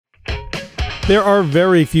There are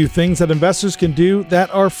very few things that investors can do that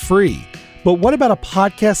are free. But what about a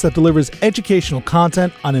podcast that delivers educational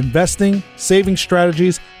content on investing, saving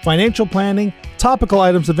strategies, financial planning, topical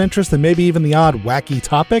items of interest, and maybe even the odd wacky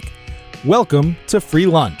topic? Welcome to Free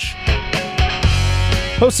Lunch.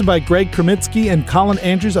 Hosted by Greg Kreminsky and Colin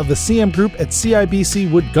Andrews of the CM Group at CIBC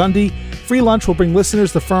Wood Gundy, Free Lunch will bring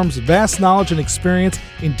listeners the firm's vast knowledge and experience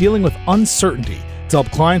in dealing with uncertainty to help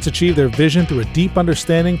clients achieve their vision through a deep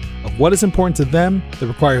understanding of what is important to them that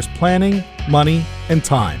requires planning, money, and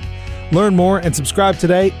time. Learn more and subscribe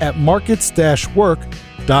today at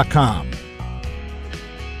markets-work.com.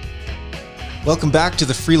 Welcome back to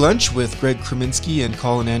the Free Lunch with Greg Kreminsky and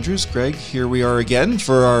Colin Andrews. Greg, here we are again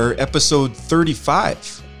for our episode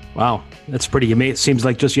 35. Wow, that's pretty amazing. Seems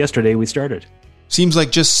like just yesterday we started. Seems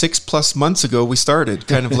like just 6+ months ago we started,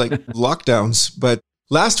 kind of like lockdowns. But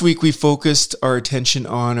last week we focused our attention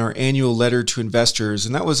on our annual letter to investors,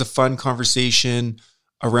 and that was a fun conversation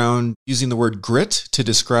around using the word grit to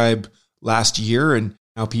describe last year and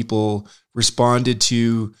how people responded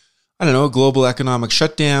to, global economic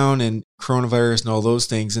shutdown and coronavirus and all those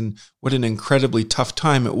things, and what an incredibly tough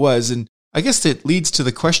time it was. And I guess it leads to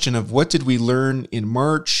the question of what did we learn in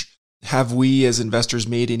March? Have we as investors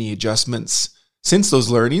made any adjustments since those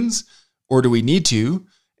learnings, or do we need to?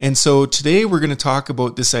 And so today we're going to talk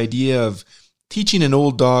about this idea of teaching an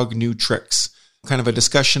old dog new tricks, kind of a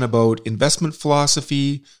discussion about investment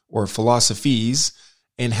philosophy or philosophies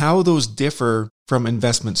and how those differ from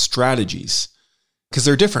investment strategies. Because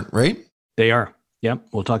they're different, right? They are. Yeah,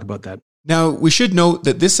 we'll talk about that. Now, we should note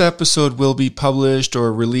that this episode will be published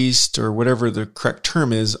or released or whatever the correct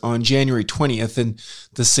term is on January 20th. And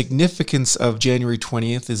the significance of January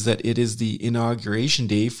 20th is that it is the inauguration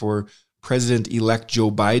day for President-elect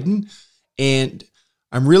Joe Biden. And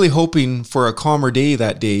I'm really hoping for a calmer day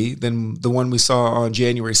that day than the one we saw on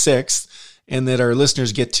January 6th, and that our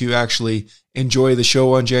listeners get to actually enjoy the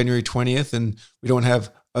show on January 20th and we don't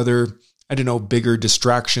have other, bigger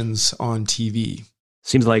distractions on TV.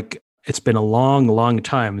 Seems like it's been a long, long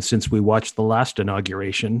time since we watched the last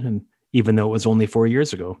inauguration, and even though it was only 4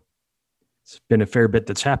 years ago. It's been a fair bit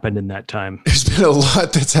that's happened in that time. There's been a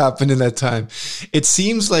lot that's happened in that time. It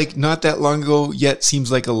seems like not that long ago, yet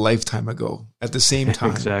seems like a lifetime ago at the same time.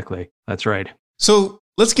 Exactly. That's right. So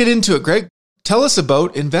let's get into it, Greg. Tell us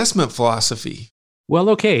about investment philosophy. Well,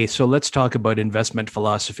 okay. So let's talk about investment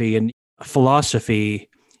philosophy. And philosophy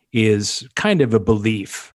is kind of a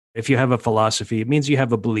belief. If you have a philosophy, it means you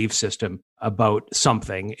have a belief system about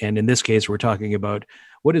something. And in this case, we're talking about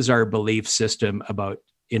what is our belief system about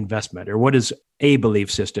investment, or what is a belief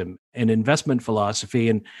system? An investment philosophy,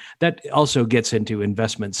 and that also gets into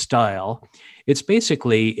investment style. It's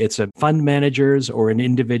a fund manager's or an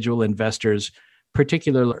individual investor's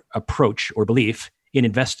particular approach or belief in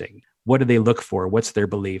investing. What do they look for? What's their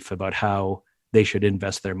belief about how they should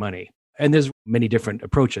invest their money? And there's many different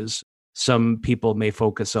approaches. Some people may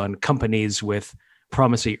focus on companies with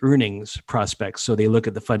promising earnings prospects. So they look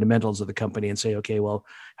at the fundamentals of the company and say, okay, well,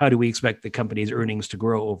 how do we expect the company's earnings to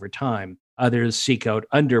grow over time? Others seek out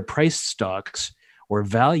underpriced stocks or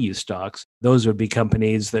value stocks. Those would be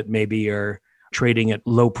companies that maybe are trading at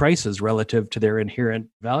low prices relative to their inherent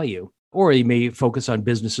value. Or you may focus on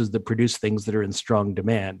businesses that produce things that are in strong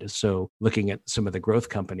demand. So looking at some of the growth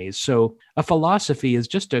companies. So a philosophy is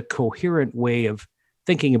just a coherent way of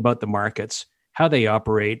thinking about the markets, how they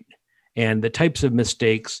operate, and the types of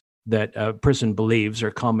mistakes that a person believes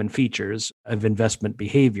are common features of investment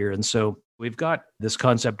behavior. And so we've got this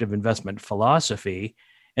concept of investment philosophy,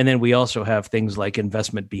 and then we also have things like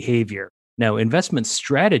investment behavior. Now, investment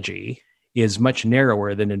strategy is much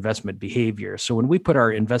narrower than investment behavior. So when we put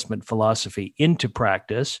our investment philosophy into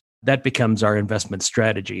practice, that becomes our investment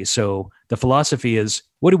strategy. So the philosophy is,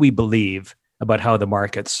 what do we believe about how the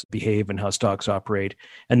markets behave and how stocks operate?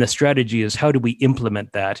 And the strategy is, how do we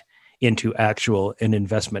implement that into an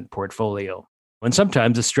investment portfolio? And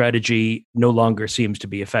sometimes a strategy no longer seems to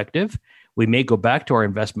be effective. We may go back to our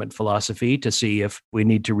investment philosophy to see if we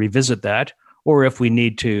need to revisit that, or if we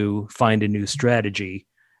need to find a new strategy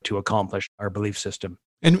to accomplish our belief system.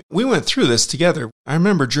 And we went through this together. I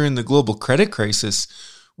remember during the global credit crisis,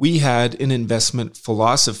 we had an investment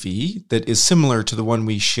philosophy that is similar to the one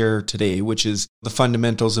we share today, which is the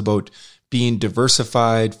fundamentals about being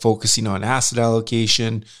diversified, focusing on asset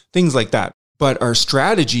allocation, things like that. But our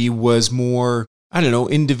strategy was more,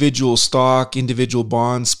 individual stock, individual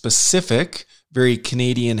bond specific, very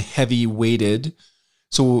Canadian heavy weighted.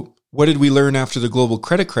 So what did we learn after the global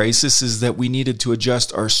credit crisis is that we needed to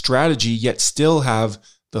adjust our strategy, yet still have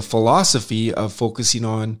the philosophy of focusing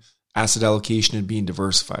on asset allocation and being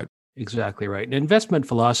diversified. Exactly right. An investment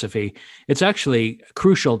philosophy, it's actually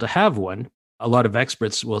crucial to have one. A lot of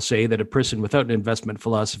experts will say that a person without an investment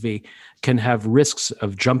philosophy can have risks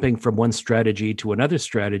of jumping from one strategy to another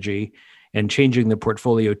strategy and changing the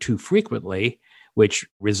portfolio too frequently, which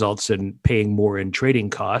results in paying more in trading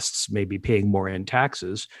costs, maybe paying more in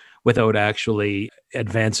taxes, without actually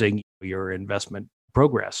advancing your investment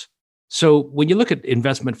progress. So when you look at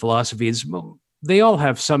investment philosophies, they all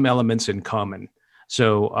have some elements in common.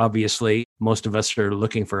 So obviously, most of us are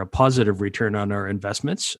looking for a positive return on our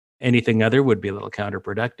investments. Anything other would be a little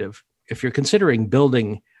counterproductive. If you're considering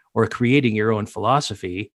building or creating your own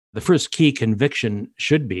philosophy, the first key conviction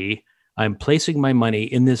should be, I'm placing my money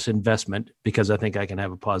in this investment because I think I can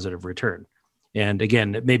have a positive return. And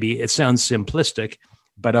again, maybe it sounds simplistic,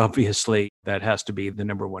 but obviously that has to be the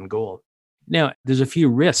number one goal. Now, there's a few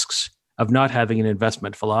risks of not having an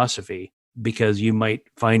investment philosophy, because you might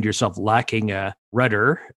find yourself lacking a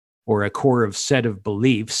rudder or a core of set of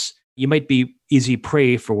beliefs. You might be easy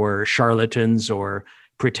prey for charlatans or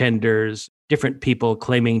pretenders, different people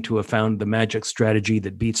claiming to have found the magic strategy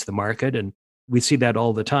that beats the market. And we see that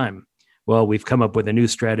all the time. Well, we've come up with a new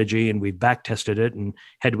strategy and we've back tested it. And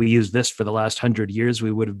had we used this for the last 100 years,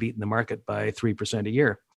 we would have beaten the market by 3% a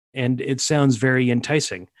year. And it sounds very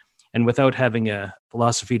enticing. And without having a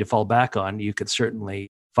philosophy to fall back on, you could certainly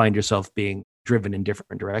find yourself being driven in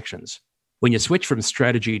different directions. When you switch from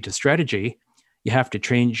strategy to strategy, you have to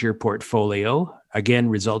change your portfolio, again,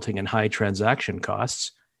 resulting in high transaction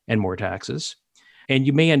costs and more taxes. And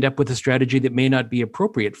you may end up with a strategy that may not be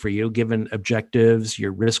appropriate for you, given objectives,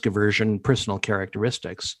 your risk aversion, personal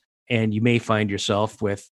characteristics. And you may find yourself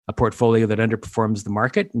with a portfolio that underperforms the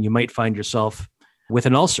market, and you might find yourself with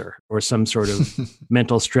an ulcer or some sort of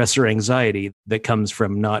mental stress or anxiety that comes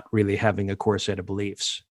from not really having a core set of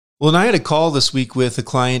beliefs. Well, and I had a call this week with a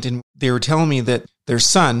client, and they were telling me that their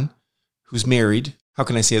son, who's married, how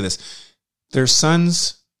can I say this? Their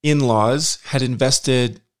son's in-laws had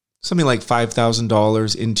invested something like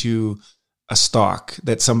 $5,000 into a stock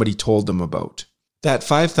that somebody told them about. That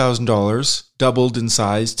 $5,000 doubled in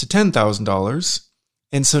size to $10,000.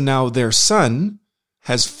 And so now their son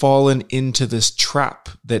has fallen into this trap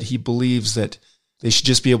that he believes that they should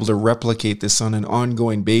just be able to replicate this on an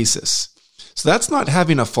ongoing basis. So that's not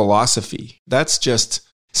having a philosophy. That's just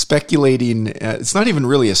speculating. It's not even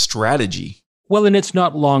really a strategy. Well, and it's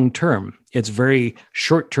not long-term. It's very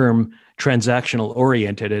short-term, transactional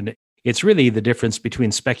oriented. And it's really the difference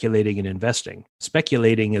between speculating and investing.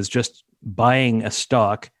 Speculating is just buying a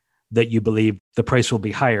stock that you believe the price will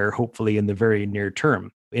be higher, hopefully in the very near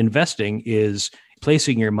term. Investing is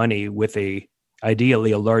placing your money with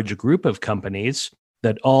ideally a large group of companies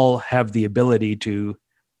that all have the ability to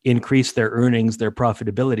increase their earnings, their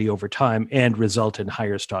profitability over time, and result in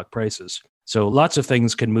higher stock prices. So lots of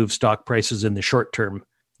things can move stock prices in the short term,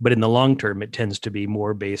 but in the long term, it tends to be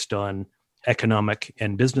more based on economic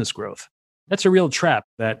and business growth. That's a real trap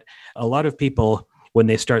that a lot of people, when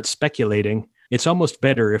they start speculating, it's almost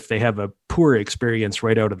better if they have a poor experience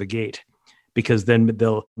right out of the gate, because then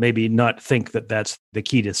they'll maybe not think that that's the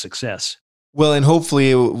key to success. Well, and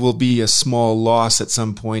hopefully it will be a small loss at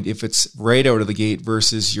some point if it's right out of the gate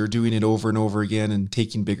versus you're doing it over and over again and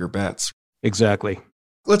taking bigger bets. Exactly.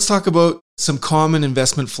 Let's talk about some common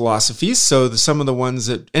investment philosophies. So some of the ones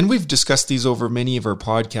that, and we've discussed these over many of our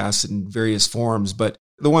podcasts in various forms, but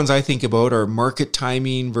the ones I think about are market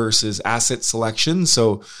timing versus asset selection.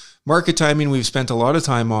 So market timing, we've spent a lot of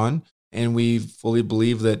time on, and we fully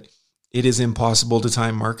believe that it is impossible to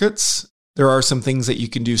time markets. There are some things that you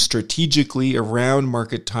can do strategically around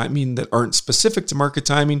market timing that aren't specific to market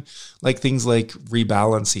timing, like things like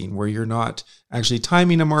rebalancing, where you're not actually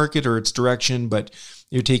timing a market or its direction, but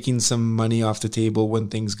you're taking some money off the table when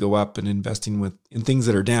things go up and investing in things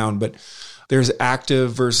that are down. But there's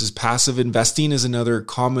active versus passive investing is another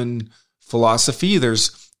common philosophy.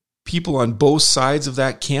 There's people on both sides of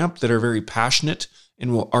that camp that are very passionate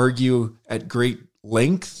and will argue at great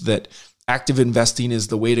length that active investing is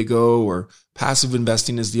the way to go or passive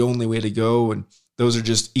investing is the only way to go. And those are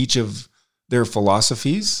just each of their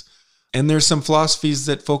philosophies. And there's some philosophies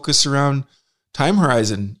that focus around time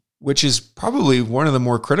horizon, which is probably one of the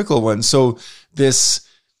more critical ones. So this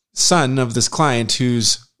son of this client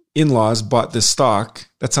whose in-laws bought this stock,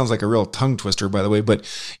 that sounds like a real tongue twister, by the way, but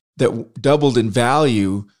that doubled in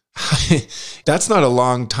value. That's not a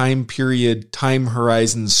long time period, time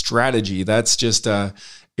horizon strategy. That's just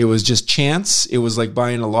it was just chance. It was like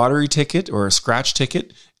buying a lottery ticket or a scratch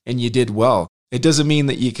ticket, and you did well. It doesn't mean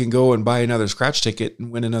that you can go and buy another scratch ticket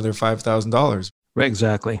and win another $5,000. Right,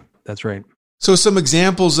 exactly. That's right. So some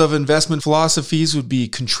examples of investment philosophies would be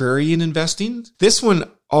contrarian investing. This one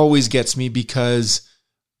always gets me because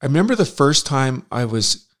I remember the first time I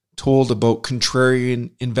was told about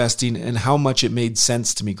contrarian investing and how much it made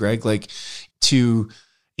sense to me, Greg, like to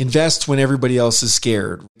invest when everybody else is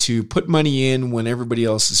scared, to put money in when everybody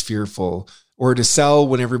else is fearful, or to sell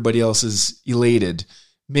when everybody else is elated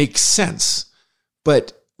makes sense.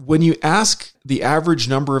 But when you ask the average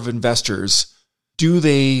number of investors, do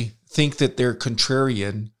they think that they're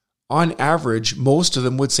contrarian? On average, most of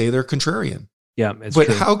them would say they're contrarian. Yeah, it's but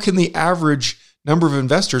true. How can the average number of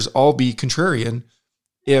investors all be contrarian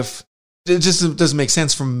if it just doesn't make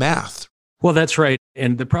sense from math? Well, that's right.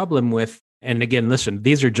 And the problem with, and again, listen,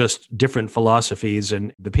 these are just different philosophies,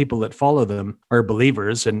 and the people that follow them are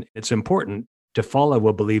believers, and it's important to follow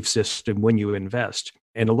a belief system when you invest.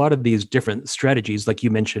 And a lot of these different strategies, like you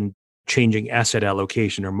mentioned, changing asset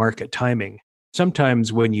allocation or market timing,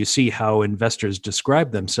 sometimes when you see how investors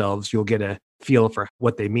describe themselves, you'll get a feel for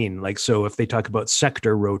what they mean. Like, so if they talk about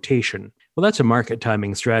sector rotation, well, that's a market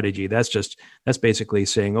timing strategy. That's basically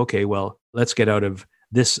saying, okay, well, let's get out of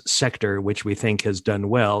this sector, which we think has done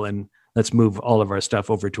well, and let's move all of our stuff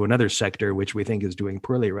over to another sector, which we think is doing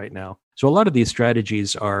poorly right now. So a lot of these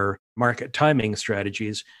strategies are market timing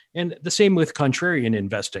strategies. And the same with contrarian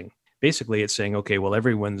investing. Basically, it's saying, okay, well,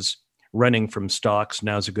 everyone's running from stocks.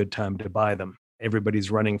 Now's a good time to buy them.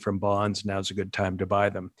 Everybody's running from bonds. Now's a good time to buy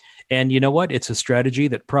them. And you know what? It's a strategy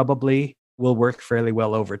that probably will work fairly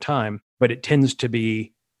well over time, but it tends to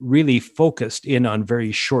be really focused in on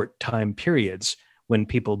very short time periods when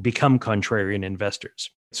people become contrarian investors.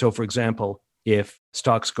 So for example, if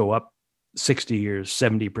stocks go up 60 or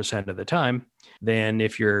 70% of the time, then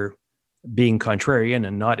if you're being contrarian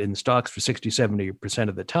and not in stocks for 60, 70%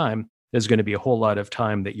 of the time, there's going to be a whole lot of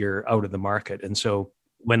time that you're out of the market. And so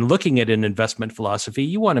when looking at an investment philosophy,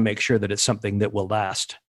 you want to make sure that it's something that will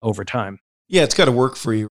last over time. Yeah, it's got to work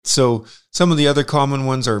for you. So some of the other common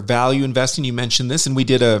ones are value investing. You mentioned this, and we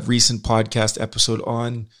did a recent podcast episode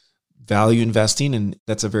on value investing, and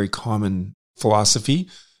that's a very common philosophy,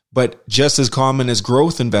 but just as common as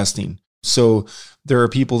growth investing. So there are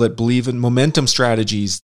people that believe in momentum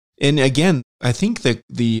strategies. And again, I think that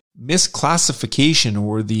the misclassification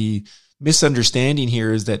or the misunderstanding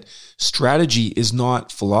here is that strategy is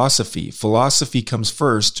not philosophy. Philosophy comes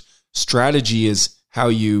first. Strategy is how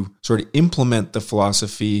you sort of implement the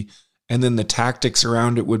philosophy, and then the tactics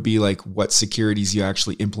around it would be like what securities you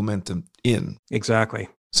actually implement them in. Exactly.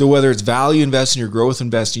 So whether it's value investing or growth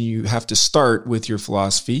investing, you have to start with your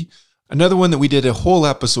philosophy. Another one that we did a whole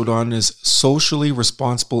episode on is socially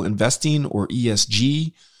responsible investing, or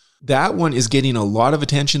ESG. That one is getting a lot of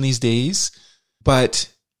attention these days,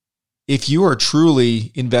 but if you are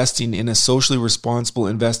truly investing in a socially responsible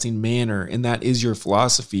investing manner, and that is your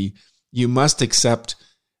philosophy, you must accept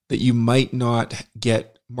that you might not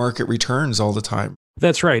get market returns all the time.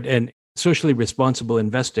 That's right. And socially responsible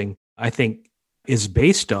investing, I think, is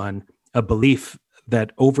based on a belief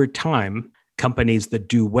that over time, companies that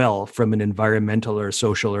do well from an environmental or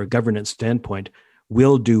social or governance standpoint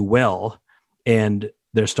will do well, and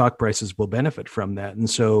their stock prices will benefit from that. And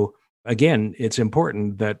so, again, it's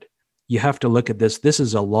important that you have to look at this. This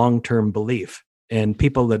is a long-term belief, and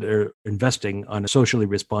people that are investing on a socially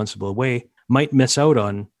responsible way might miss out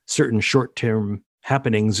on certain short-term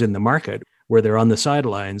happenings in the market where they're on the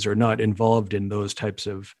sidelines or not involved in those types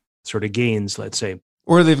of sort of gains, let's say.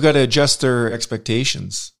 Or they've got to adjust their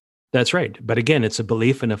expectations. That's right. But again, it's a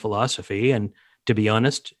belief and a philosophy. And to be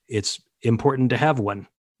honest, it's important to have one.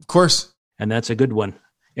 Of course. And that's a good one.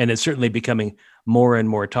 And it's certainly becoming more and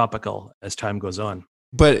more topical as time goes on.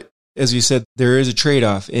 But as you said, there is a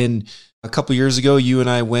trade-off. And a couple of years ago, you and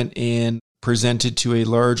I went and presented to a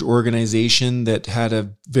large organization that had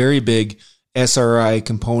a very big SRI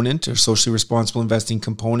component, or socially responsible investing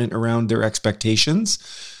component, around their expectations.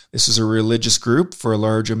 This is a religious group for a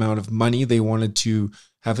large amount of money they wanted to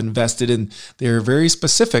have invested in. They're very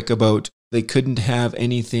specific about they couldn't have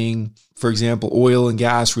anything, for example, oil and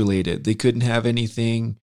gas related. They couldn't have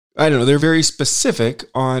anything, I don't know, they're very specific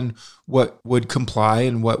on what would comply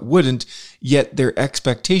and what wouldn't, yet their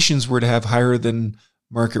expectations were to have higher than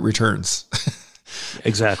market returns.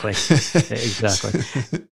 Exactly. Exactly.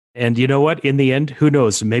 And you know what? In the end, who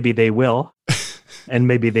knows? Maybe they will, and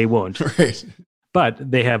maybe they won't. Right.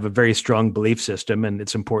 But they have a very strong belief system, and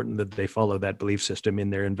it's important that they follow that belief system in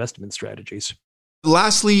their investment strategies.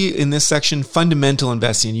 Lastly, in this section, fundamental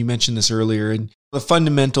investing. You mentioned this earlier, and the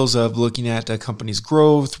fundamentals of looking at a company's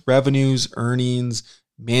growth, revenues, earnings,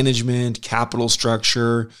 management, capital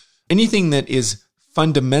structure, anything that is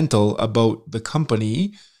fundamental about the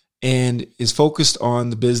company and is focused on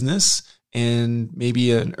the business and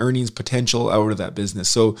maybe an earnings potential out of that business.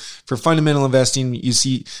 So for fundamental investing, you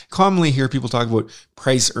commonly hear people talk about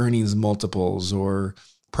price earnings multiples or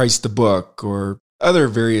price to book or other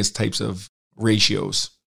various types of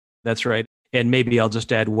ratios. That's right. And maybe I'll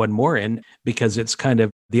just add one more in because it's kind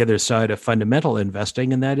of the other side of fundamental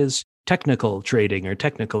investing, and that is technical trading or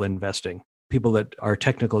technical investing. People that are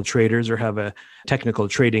technical traders or have a technical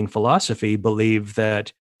trading philosophy believe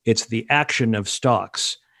that it's the action of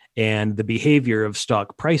stocks and the behavior of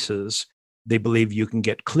stock prices. They believe you can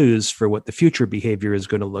get clues for what the future behavior is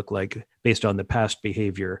going to look like based on the past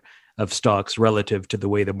behavior of stocks relative to the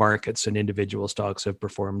way the markets and individual stocks have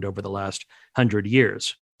performed over the last 100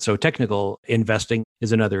 years. So technical investing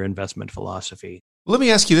is another investment philosophy. Let me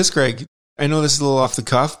ask you this, Greg. I know this is a little off the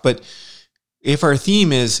cuff, but if our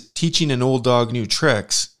theme is teaching an old dog new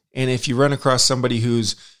tricks, and if you run across somebody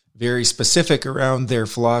who's very specific around their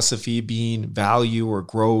philosophy being value or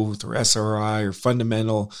growth or SRI or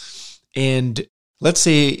fundamental, and let's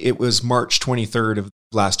say it was March 23rd of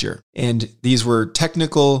last year, and these were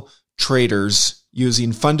technical traders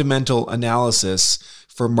using fundamental analysis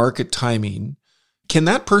for market timing, can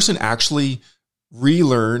that person actually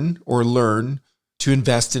relearn or learn to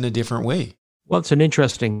invest in a different way? Well, it's an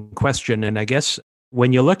interesting question. And I guess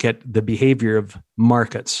when you look at the behavior of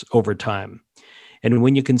markets over time, and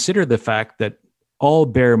when you consider the fact that all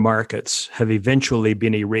bear markets have eventually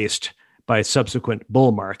been erased by subsequent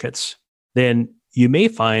bull markets, then you may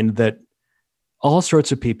find that all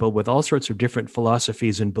sorts of people with all sorts of different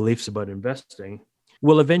philosophies and beliefs about investing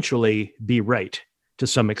will eventually be right to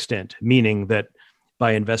some extent, meaning that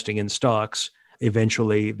by investing in stocks,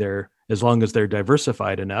 eventually as long as they're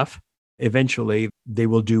diversified enough, eventually they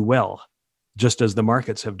will do well, just as the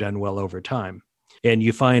markets have done well over time. And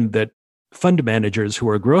you find that fund managers who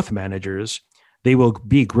are growth managers, they will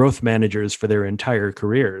be growth managers for their entire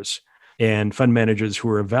careers. And fund managers who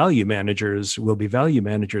are value managers will be value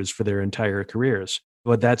managers for their entire careers.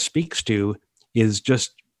 What that speaks to is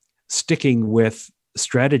just sticking with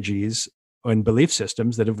strategies and belief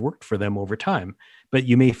systems that have worked for them over time. But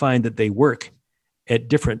you may find that they work at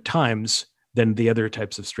different times than the other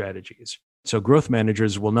types of strategies. So growth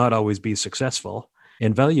managers will not always be successful,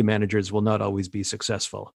 and value managers will not always be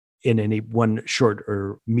successful in any one short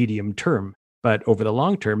or medium term. But over the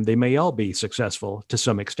long term, they may all be successful to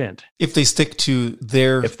some extent. If they stick to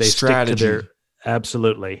their strategy.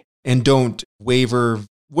 Absolutely. And don't waver.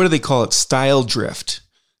 What do they call it? Style drift.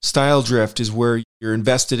 Style drift is where you're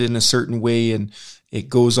invested in a certain way and it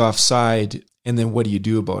goes offside. And then what do you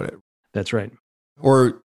do about it? That's right.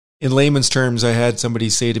 Or in layman's terms, I had somebody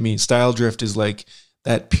say to me, style drift is like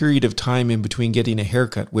that period of time in between getting a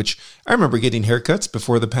haircut, which I remember getting haircuts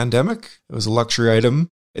before the pandemic. It was a luxury item.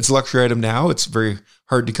 It's a luxury item now. It's very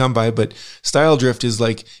hard to come by, but style drift is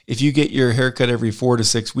like if you get your haircut every 4 to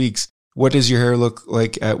 6 weeks, what does your hair look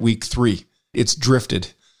like at week 3? It's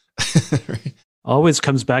drifted. Right? Always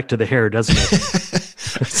comes back to the hair, doesn't it?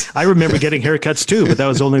 I remember getting haircuts too, but that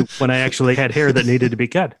was only when I actually had hair that needed to be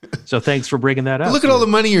cut. So thanks for bringing that up. Look at all the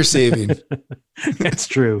money you're saving. That's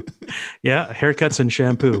true. Yeah, haircuts and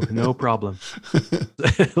shampoo, no problem.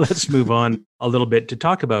 Let's move on a little bit to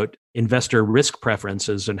talk about investor risk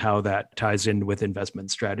preferences and how that ties in with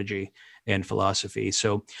investment strategy and philosophy.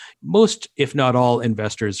 So most, if not all,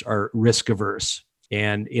 investors are risk averse.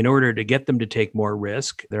 And in order to get them to take more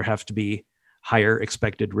risk, there have to be higher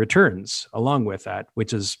expected returns along with that,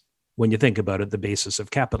 which is, when you think about it, the basis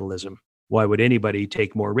of capitalism. Why would anybody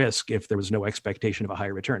take more risk if there was no expectation of a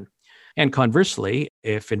higher return? And conversely,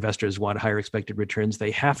 if investors want higher expected returns,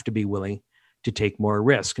 they have to be willing to take more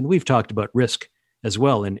risk. And we've talked about risk as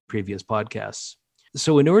well in previous podcasts.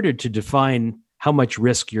 So in order to define how much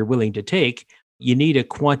risk you're willing to take, you need a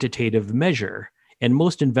quantitative measure. And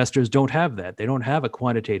most investors don't have that. They don't have a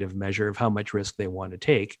quantitative measure of how much risk they want to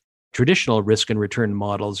take. Traditional risk and return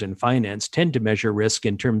models in finance tend to measure risk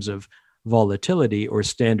in terms of volatility or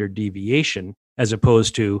standard deviation, as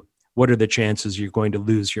opposed to what are the chances you're going to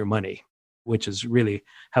lose your money, which is really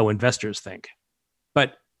how investors think.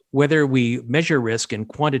 But whether we measure risk in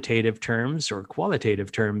quantitative terms or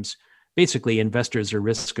qualitative terms, basically investors are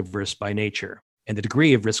risk averse by nature. And the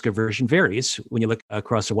degree of risk aversion varies. When you look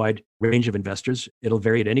across a wide range of investors, it'll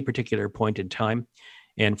vary at any particular point in time.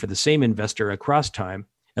 And for the same investor across time,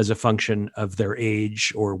 as a function of their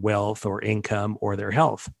age or wealth or income or their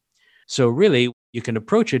health. So really, you can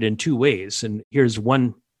approach it in two ways. And here's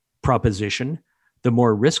one proposition. The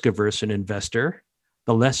more risk-averse an investor,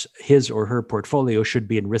 the less his or her portfolio should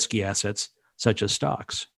be in risky assets, such as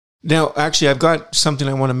stocks. Now, actually, I've got something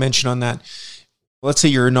I want to mention on that. Let's say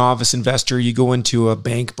you're a novice investor, you go into a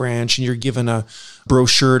bank branch and you're given a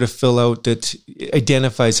brochure to fill out that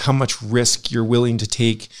identifies how much risk you're willing to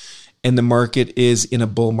take, and the market is in a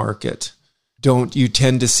bull market. Don't you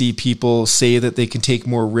tend to see people say that they can take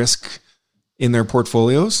more risk in their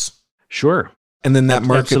portfolios? Sure. And then that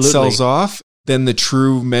market Absolutely. sells off. Then the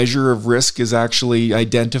true measure of risk is actually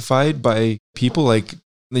identified by people. Like,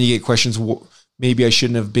 then you get questions, maybe I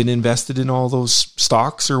shouldn't have been invested in all those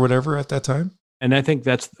stocks or whatever at that time. And I think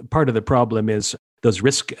that's part of the problem is those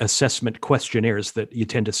risk assessment questionnaires that you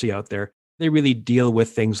tend to see out there. They really deal with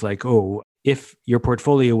things like, oh, if your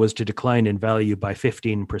portfolio was to decline in value by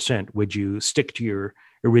 15%, would you stick to your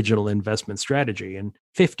original investment strategy? And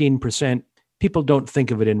 15%, people don't think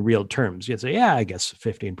of it in real terms. You'd say, yeah, I guess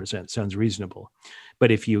 15% sounds reasonable. But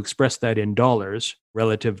if you express that in dollars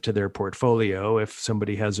relative to their portfolio, if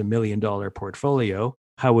somebody has $1 million portfolio,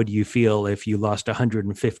 how would you feel if you lost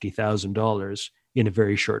 $150,000 in a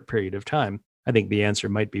very short period of time? I think the answer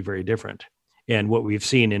might be very different. And what we've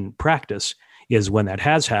seen in practice is when that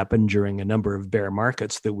has happened during a number of bear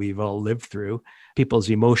markets that we've all lived through,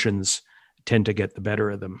 people's emotions tend to get the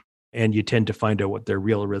better of them. And you tend to find out what their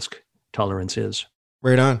real risk tolerance is.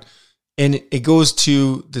 Right on. And it goes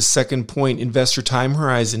to the second point, investor time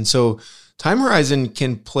horizon. So time horizon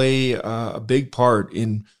can play a big part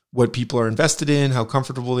in what people are invested in, how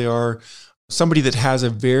comfortable they are. Somebody that has a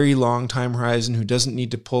very long time horizon who doesn't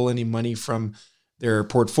need to pull any money from their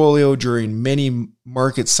portfolio during many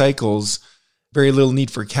market cycles, very little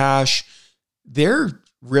need for cash, their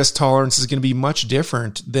risk tolerance is going to be much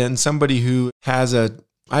different than somebody who has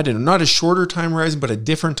not a shorter time horizon, but a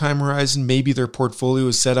different time horizon. Maybe their portfolio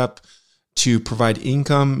is set up to provide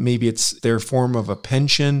income. Maybe it's their form of a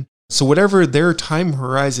pension. So whatever their time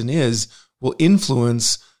horizon is will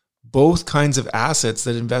influence both kinds of assets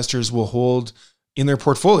that investors will hold in their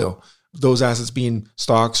portfolio. Those assets being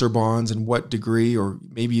stocks or bonds, and what degree, or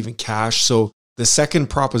maybe even cash. So the second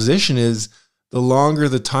proposition is the longer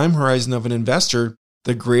the time horizon of an investor,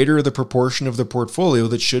 the greater the proportion of the portfolio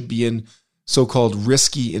that should be in so-called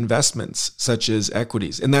risky investments, such as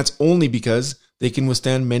equities. And that's only because they can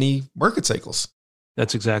withstand many market cycles.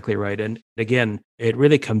 That's exactly right. And again, it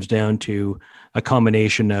really comes down to a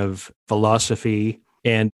combination of philosophy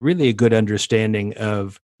and really a good understanding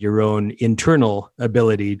of your own internal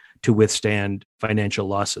ability to withstand financial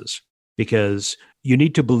losses. Because you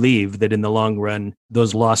need to believe that in the long run,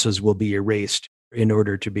 those losses will be erased in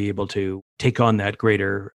order to be able to take on that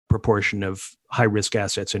greater proportion of high-risk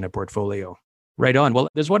assets in a portfolio. Right on. Well,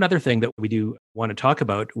 there's one other thing that we do want to talk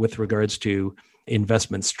about with regards to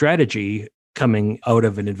investment strategy coming out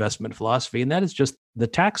of an investment philosophy, and that is just the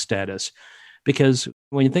tax status. Because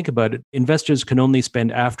when you think about it, investors can only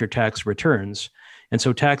spend after-tax returns. And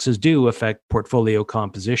so taxes do affect portfolio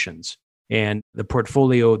compositions. And the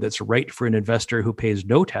portfolio that's right for an investor who pays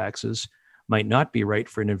no taxes might not be right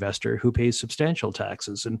for an investor who pays substantial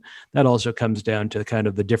taxes. And that also comes down to kind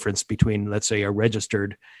of the difference between, let's say, a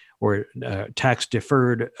registered or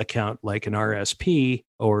tax-deferred account like an RSP,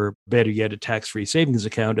 or better yet, a tax-free savings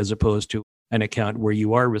account, as opposed to an account where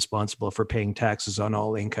you are responsible for paying taxes on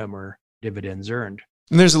all income or dividends earned.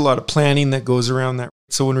 And there's a lot of planning that goes around that.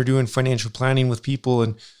 So when we're doing financial planning with people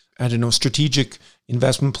and, strategic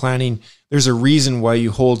investment planning, there's a reason why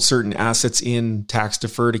you hold certain assets in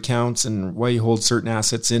tax-deferred accounts and why you hold certain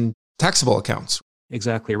assets in taxable accounts.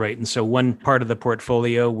 Exactly right. And so one part of the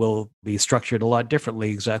portfolio will be structured a lot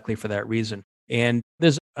differently exactly for that reason. And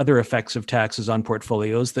there's other effects of taxes on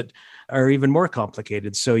portfolios that are even more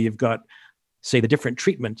complicated. So you've got, say, the different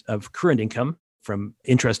treatment of current income from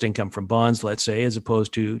interest income from bonds, let's say, as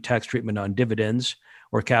opposed to tax treatment on dividends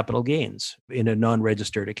or capital gains in a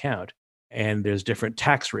non-registered account. And there's different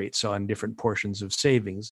tax rates on different portions of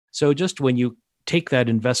savings. So just when you take that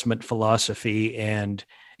investment philosophy and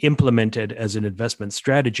implement it as an investment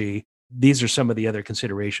strategy, these are some of the other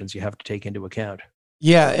considerations you have to take into account.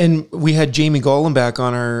 Yeah, and we had Jamie Gollan back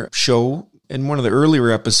on our show in one of the earlier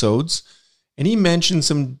episodes, and he mentioned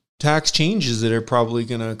some tax changes that are probably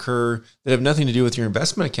going to occur that have nothing to do with your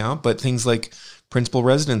investment account, but things like principal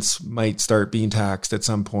residence might start being taxed at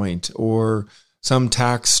some point, or some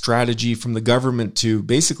tax strategy from the government to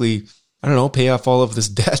basically, pay off all of this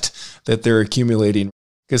debt that they're accumulating,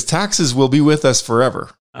 because taxes will be with us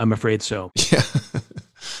forever. I'm afraid so. Yeah.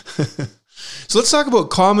 So let's talk about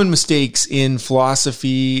common mistakes in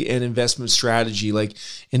philosophy and investment strategy. Like,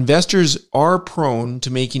 investors are prone to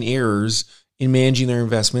making errors in managing their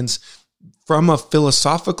investments from a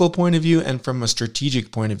philosophical point of view and from a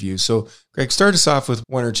strategic point of view. So, Greg, start us off with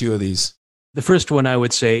one or two of these. The first one I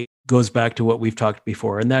would say goes back to what we've talked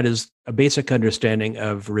before, and that is a basic understanding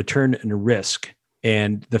of return and risk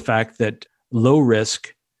and the fact that low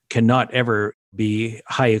risk cannot ever be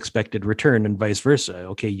high expected return and vice versa.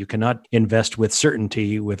 Okay, you cannot invest with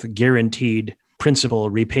certainty with guaranteed principal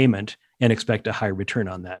repayment and expect a high return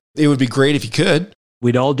on that. It would be great if you could.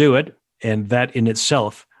 We'd all do it, and that in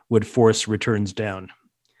itself would force returns down.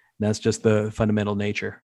 That's just the fundamental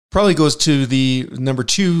nature. Probably goes to the number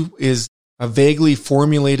 2 is a vaguely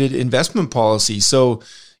formulated investment policy. So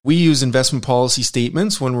we use investment policy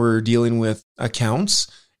statements when we're dealing with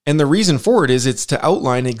accounts. And the reason for it is it's to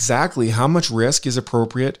outline exactly how much risk is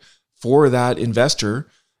appropriate for that investor.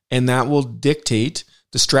 And that will dictate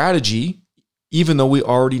the strategy, even though we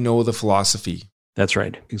already know the philosophy. That's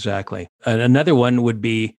right. Exactly. And another one would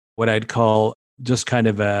be what I'd call just kind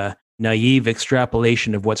of a naive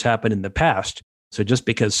extrapolation of what's happened in the past. So just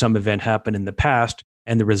because some event happened in the past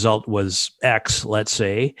and the result was X, let's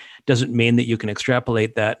say, doesn't mean that you can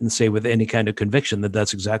extrapolate that and say with any kind of conviction that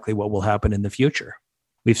that's exactly what will happen in the future.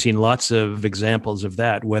 We've seen lots of examples of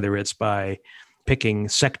that, whether it's by picking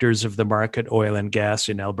sectors of the market. Oil and gas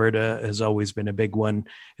in Alberta has always been a big one.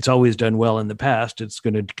 It's always done well in the past. It's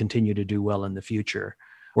going to continue to do well in the future.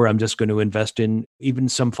 Or I'm just going to invest in even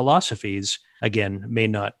some philosophies, again, may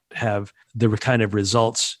not have the kind of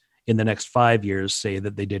results in the next 5 years, say,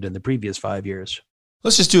 that they did in the previous 5 years.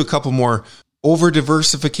 Let's just do a couple more.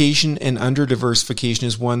 Over-diversification and under-diversification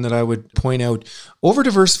is one that I would point out.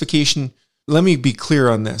 Over-diversification, let me be clear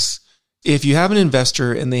on this. If you have an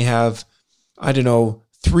investor and they have,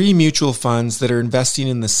 3 mutual funds that are investing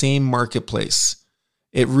in the same marketplace,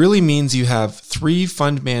 it really means you have 3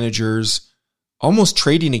 fund managers almost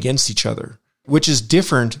trading against each other, which is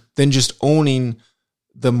different than just owning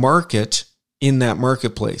the market in that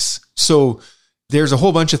marketplace. So there's a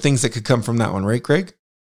whole bunch of things that could come from that one, right, Greg?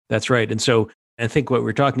 That's right. And so I think what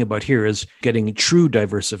we're talking about here is getting true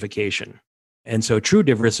diversification. And so true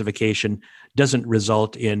diversification doesn't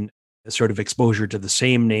result in a sort of exposure to the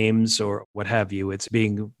same names or what have you. It's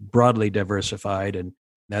being broadly diversified. And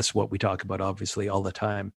that's what we talk about, obviously, all the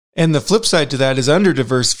time. And the flip side to that is under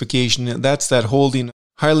diversification. That's that holding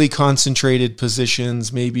highly concentrated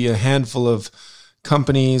positions, maybe a handful of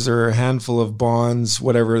companies or a handful of bonds,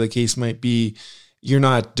 whatever the case might be. You're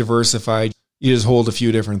not diversified. You just hold a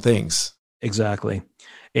few different things. Exactly.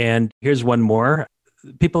 And here's one more.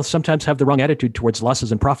 People sometimes have the wrong attitude towards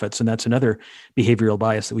losses and profits. And that's another behavioral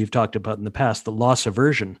bias that we've talked about in the past, the loss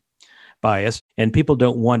aversion bias. And people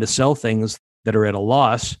don't want to sell things that are at a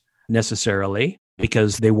loss necessarily,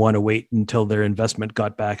 because they want to wait until their investment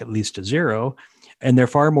got back at least to zero. And they're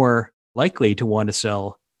far more likely to want to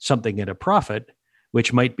sell something at a profit,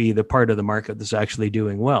 which might be the part of the market that's actually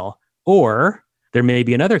doing well. Or there may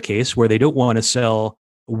be another case where they don't want to sell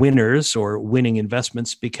winners or winning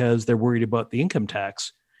investments because they're worried about the income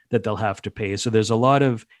tax that they'll have to pay. So there's a lot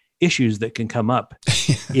of issues that can come up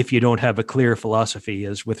if you don't have a clear philosophy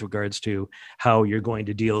as with regards to how you're going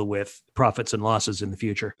to deal with profits and losses in the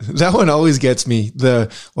future. That one always gets me. I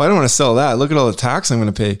don't want to sell that. Look at all the tax I'm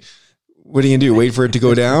going to pay. What are you going to do? Wait for it to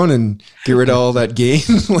go down and get rid of all that gain?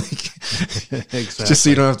 Exactly. Just so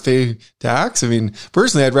you don't have to pay tax? I mean,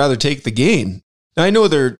 personally, I'd rather take the gain. Now, I know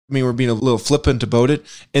we're being a little flippant about it,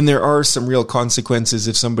 and there are some real consequences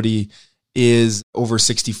if somebody is over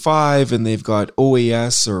 65 and they've got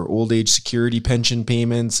OAS or old age security pension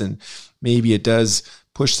payments, and maybe it does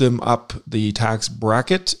push them up the tax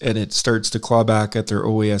bracket and it starts to claw back at their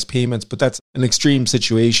OAS payments. But that's an extreme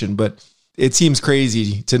situation. But it seems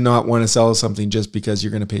crazy to not want to sell something just because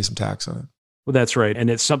you're going to pay some tax on it. Well, that's right. And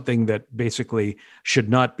it's something that basically should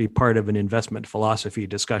not be part of an investment philosophy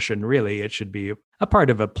discussion, really. It should be a part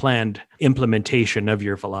of a planned implementation of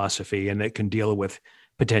your philosophy, and it can deal with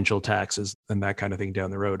potential taxes and that kind of thing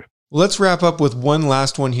down the road. Let's wrap up with one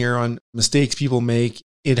last one here on mistakes people make.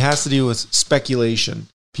 It has to do with speculation.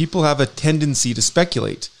 People have a tendency to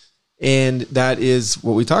speculate. And that is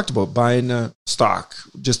what we talked about, buying a stock,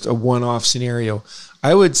 just a one-off scenario.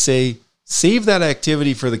 I would say save that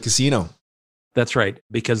activity for the casino. That's right,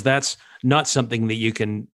 because that's not something that you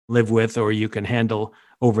can live with or you can handle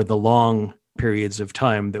over the long periods of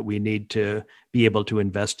time that we need to be able to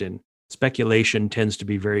invest in. Speculation tends to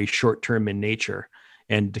be very short-term in nature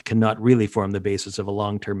and cannot really form the basis of a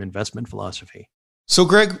long-term investment philosophy. So,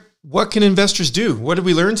 Greg, what can investors do? What did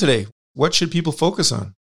we learn today? What should people focus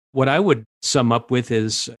on? What I would sum up with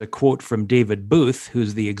is a quote from David Booth,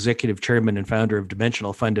 who's the executive chairman and founder of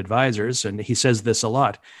Dimensional Fund Advisors, and he says this a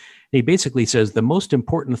lot. He basically says the most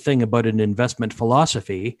important thing about an investment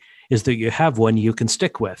philosophy is that you have one you can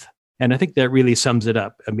stick with. And I think that really sums it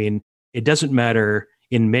up. I mean, it doesn't matter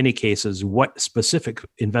in many cases what specific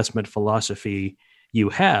investment philosophy you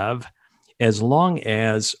have, as long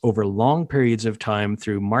as over long periods of time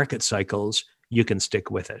through market cycles, you can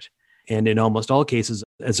stick with it. And in almost all cases,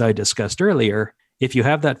 as I discussed earlier, if you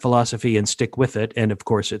have that philosophy and stick with it, and of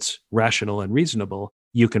course it's rational and reasonable,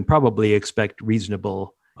 you can probably expect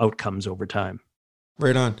reasonable outcomes over time.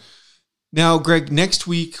 Right on. Now, Greg, next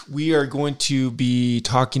week we are going to be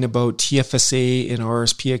talking about TFSA and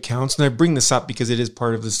RSP accounts. And I bring this up because it is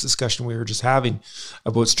part of this discussion we were just having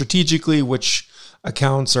about strategically which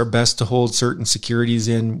accounts are best to hold certain securities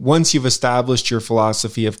in. Once you've established your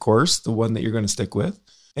philosophy, of course, the one that you're going to stick with.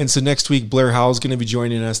 And so next week, Blair Howell is going to be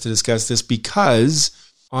joining us to discuss this because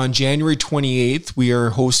on January 28th, we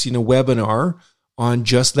are hosting a webinar on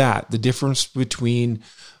just that, the difference between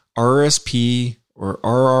RSP or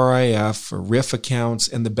RRIF or RIF accounts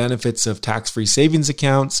and the benefits of tax-free savings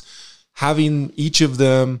accounts, having each of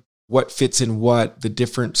them, what fits in what, the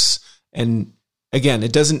difference. And again,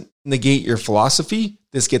 it doesn't negate your philosophy.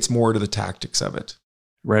 This gets more to the tactics of it.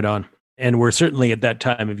 Right on. And we're certainly at that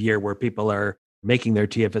time of year where people are making their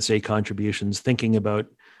TFSA contributions, thinking about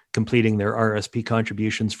completing their RSP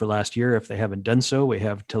contributions for last year. If they haven't done so, we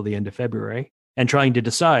have till the end of February, and trying to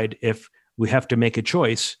decide if we have to make a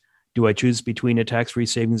choice. Do I choose between a tax-free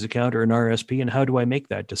savings account or an RSP, and how do I make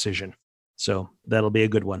that decision? So that'll be a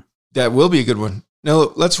good one. That will be a good one.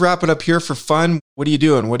 Now, let's wrap it up here for fun. What are you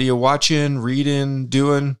doing? What are you watching, reading,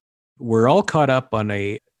 doing? We're all caught up on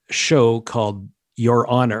a show called Your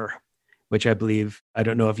Honor, which I believe, I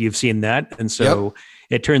don't know if you've seen that. And so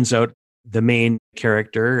It turns out the main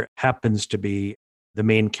character happens to be the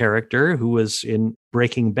main character who was in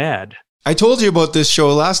Breaking Bad. I told you about this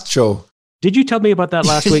show last show. Did you tell me about that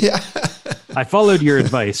last week? Yeah. I followed your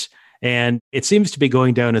advice, and it seems to be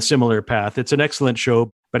going down a similar path. It's an excellent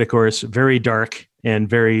show, but of course, very dark and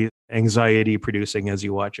very anxiety producing as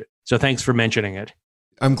you watch it. So thanks for mentioning it.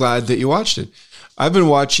 I'm glad that you watched it. I've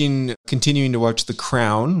been continuing to watch The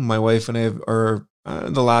Crown. My wife and I are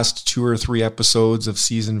the last 2 or 3 episodes of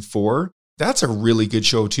season 4. That's a really good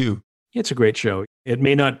show too. It's a great show. It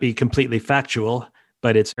may not be completely factual,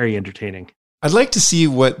 but it's very entertaining. I'd like to see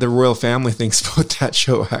what the royal family thinks about that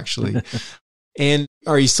show, actually. And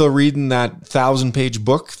are you still reading that 1,000-page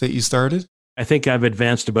book that you started? I think I've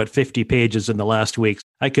advanced about 50 pages in the last week.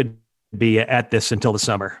 I could be at this until the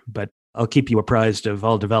summer, but I'll keep you apprised of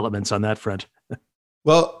all developments on that front.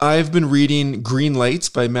 Well, I've been reading Green Lights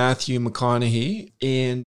by Matthew McConaughey,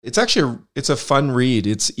 and it's a fun read.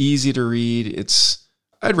 It's easy to read.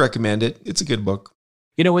 I'd recommend it. It's a good book.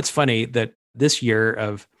 You know, it's funny that this year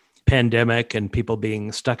of pandemic and people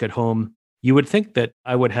being stuck at home, you would think that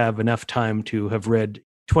I would have enough time to have read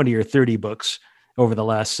 20 or 30 books over the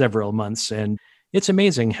last several months. And it's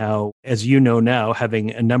amazing how, as you know now,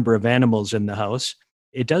 having a number of animals in the house,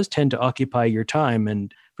 it does tend to occupy your time.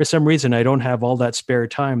 And for some reason, I don't have all that spare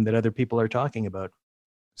time that other people are talking about.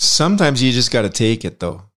 Sometimes you just got to take it,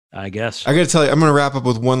 though. I guess. I got to tell you, I'm going to wrap up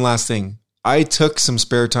with one last thing. I took some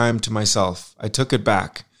spare time to myself. I took it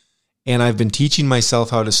back. And I've been teaching myself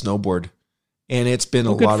how to snowboard. And it's been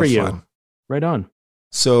a lot of fun. Right on.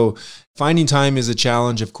 So finding time is a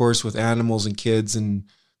challenge, of course, with animals and kids and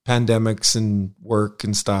pandemics and work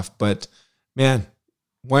and stuff. But man,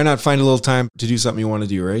 why not find a little time to do something you want to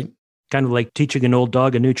do, right? Kind of like teaching an old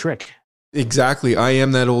dog a new trick. Exactly. I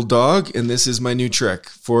am that old dog, and this is my new trick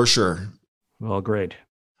for sure. Well, great.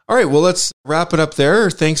 All right. Well, let's wrap it up there.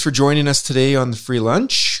 Thanks for joining us today on the Free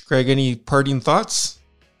Lunch. Greg, any parting thoughts?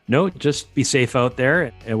 No, just be safe out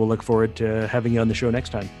there, and we'll look forward to having you on the show next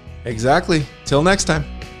time. Exactly. Till next time.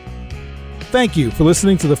 Thank you for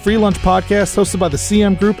listening to the Free Lunch Podcast hosted by the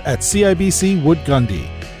CM Group at CIBC Wood Gundy.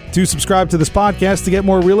 To subscribe to this podcast to get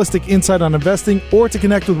more realistic insight on investing or to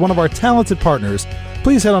connect with one of our talented partners,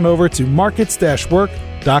 please head on over to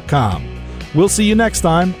markets-work.com. We'll see you next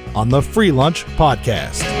time on the Free Lunch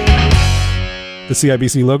Podcast. The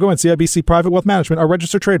CIBC logo and CIBC Private Wealth Management are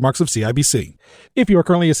registered trademarks of CIBC. If you are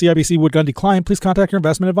currently a CIBC Wood Gundy client, please contact your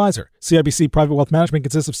investment advisor. CIBC Private Wealth Management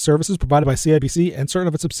consists of services provided by CIBC and certain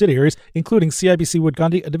of its subsidiaries, including CIBC Wood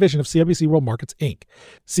Gundy, a division of CIBC World Markets, Inc.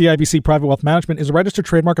 CIBC Private Wealth Management is a registered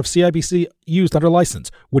trademark of CIBC used under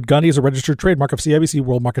license. Wood Gundy is a registered trademark of CIBC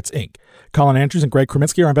World Markets, Inc. Colin Andrews and Greg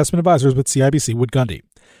Kreminsky are investment advisors with CIBC Wood Gundy.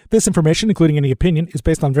 This information, including any opinion, is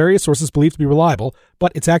based on various sources believed to be reliable,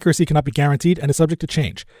 but its accuracy cannot be guaranteed and is subject to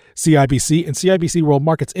change. CIBC and CIBC World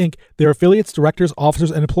Markets, Inc., their affiliates, directors,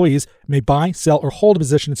 officers, and employees may buy, sell, or hold a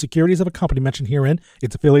position in securities of a company mentioned herein,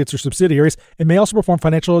 its affiliates or subsidiaries, and may also perform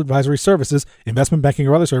financial advisory services, investment banking,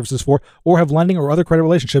 or other services for, or have lending or other credit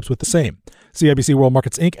relationships with the same. CIBC World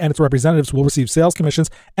Markets, Inc. and its representatives will receive sales commissions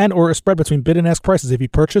and or a spread between bid and ask prices if you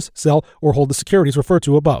purchase, sell, or hold the securities referred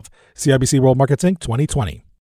to above. CIBC World Markets, Inc. 2020.